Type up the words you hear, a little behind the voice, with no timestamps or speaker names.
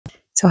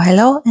So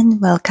hello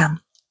and welcome.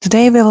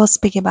 Today we will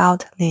speak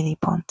about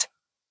Lilypond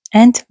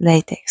and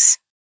latex.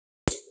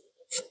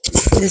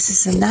 This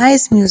is a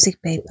nice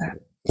music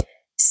paper.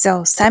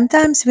 So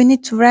sometimes we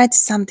need to write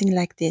something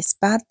like this,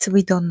 but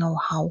we don't know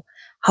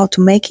how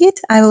to make it.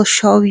 I will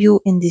show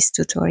you in this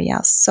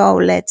tutorial. So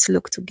let's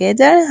look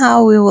together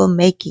how we will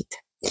make it.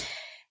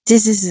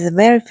 This is a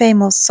very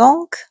famous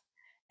song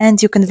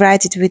and you can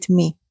write it with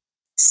me.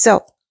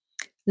 So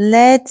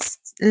let's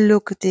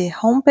look at the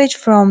homepage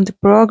from the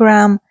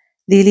program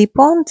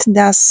Lilypond.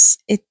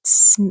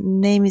 Its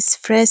name is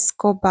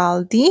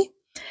Frescobaldi,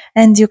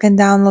 and you can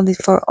download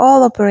it for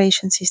all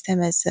operation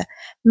systems as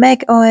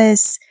Mac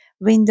OS,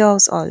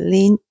 Windows, or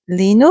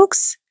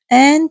Linux.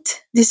 And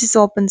this is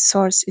open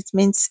source. It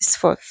means it's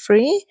for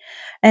free.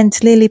 And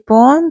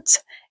Lilypond,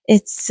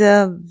 it's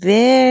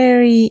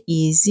very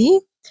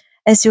easy.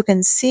 As you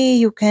can see,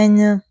 you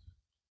can.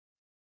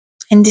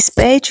 In this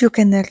page, you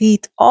can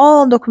read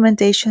all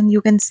documentation,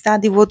 you can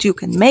study what you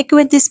can make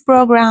with this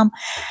program,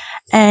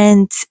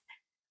 and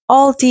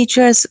all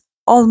teachers,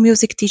 all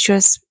music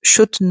teachers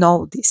should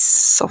know this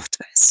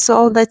software.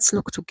 So let's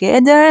look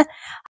together.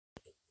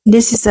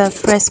 This is a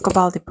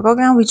Frescobaldi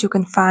program, which you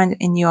can find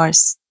in your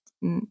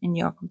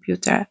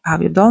computer, how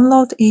you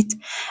download it.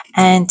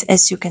 And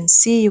as you can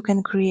see, you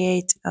can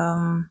create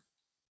the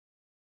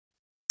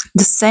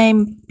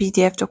same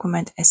PDF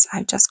document as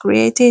I just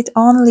created,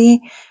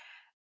 only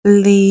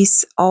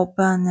please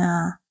open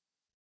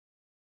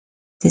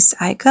this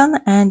icon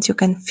and you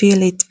can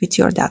fill it with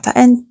your data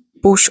and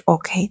push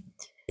OK.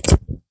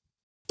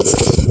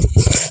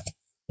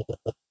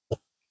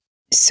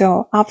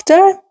 So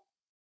after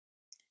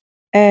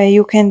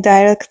you can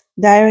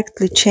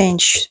directly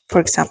change,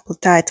 for example,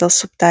 title,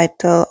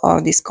 subtitle,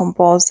 or this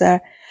composer,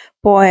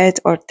 poet,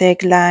 or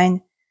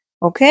tagline.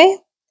 Okay,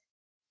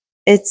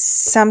 it's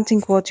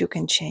something what you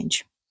can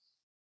change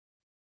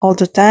all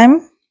the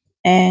time,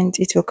 and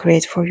it will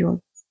create for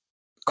you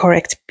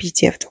correct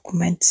PDF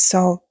document.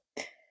 So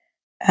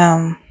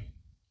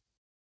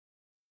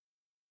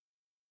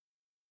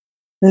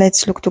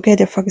let's look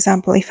together. For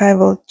example, if I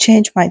will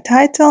change my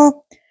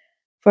title,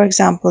 for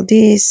example,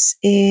 this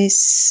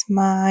is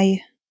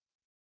my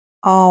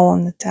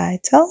own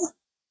title,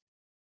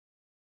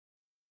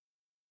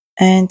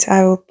 and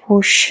I will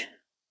push.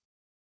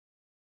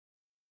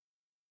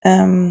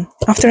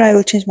 After I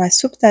will change my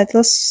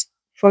subtitles,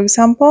 for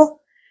example,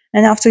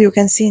 and after you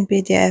can see in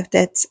PDF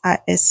that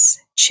is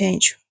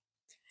changed.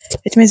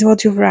 It means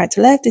what you write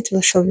left, it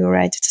will show you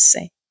right the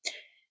same.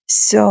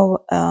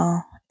 So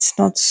it's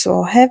not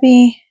so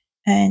heavy,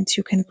 and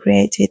you can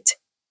create it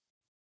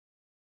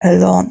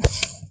alone.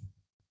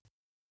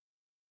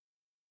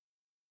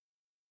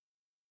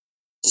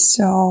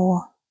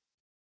 So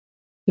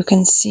you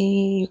can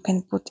see, you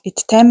can put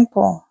it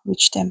tempo,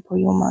 which tempo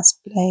you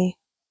must play,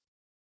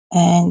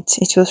 and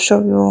it will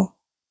show you.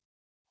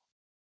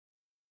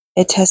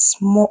 It has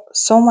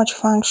so much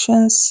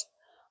functions.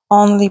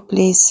 Only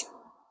please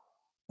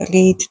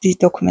read the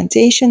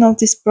documentation of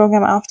this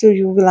program. After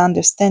you will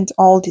understand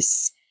all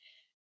this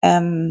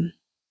how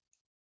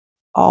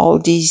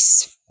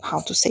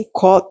to say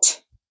code.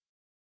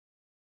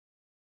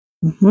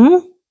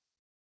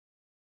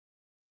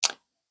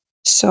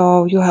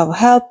 So you have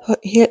help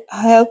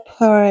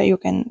her. You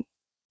can.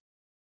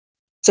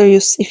 So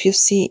if you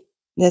see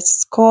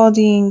that's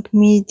coding,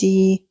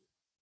 MIDI,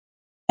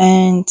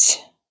 and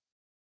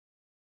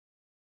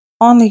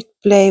only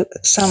play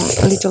some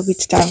little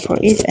bit time for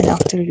it, and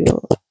after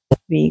you'll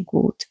be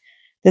good.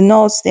 The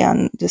notes, they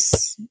are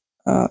this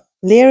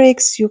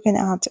lyrics you can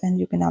add, and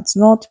you can add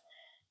note.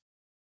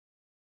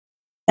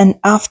 And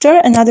after,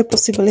 another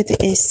possibility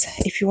is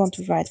if you want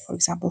to write, for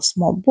example,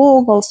 small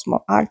book or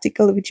small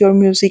article with your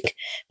music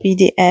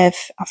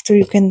PDF. After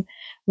you can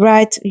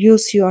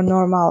use your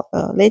normal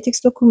latex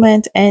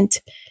document, and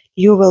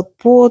you will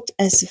put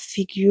as a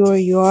figure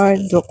your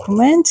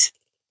document,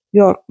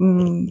 your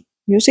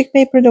music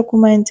paper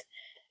document,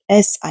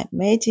 as I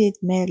made it,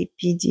 merely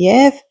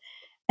PDF,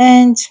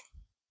 and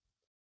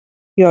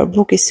your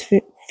book is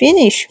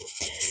finished.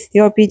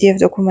 Your PDF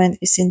document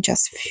is in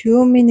just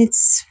few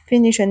minutes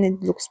finished, and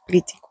it looks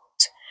pretty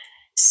good.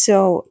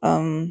 So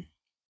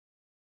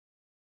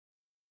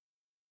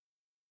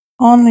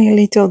only a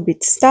little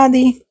bit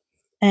study,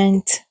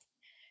 and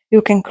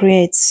you can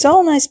create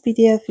so nice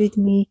PDF with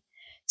me.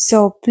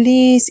 So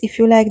please, if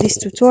you like this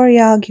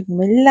tutorial, give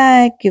me a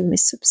like, give me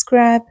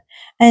subscribe,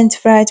 and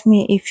write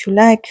me if you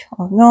like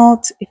or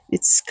not, if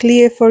it's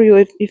clear for you,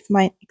 if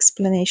my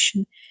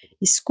explanation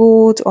is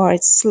good, or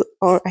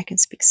I can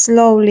speak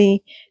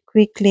slowly,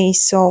 quickly.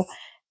 So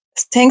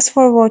thanks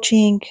for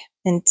watching,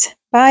 and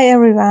bye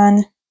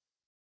everyone.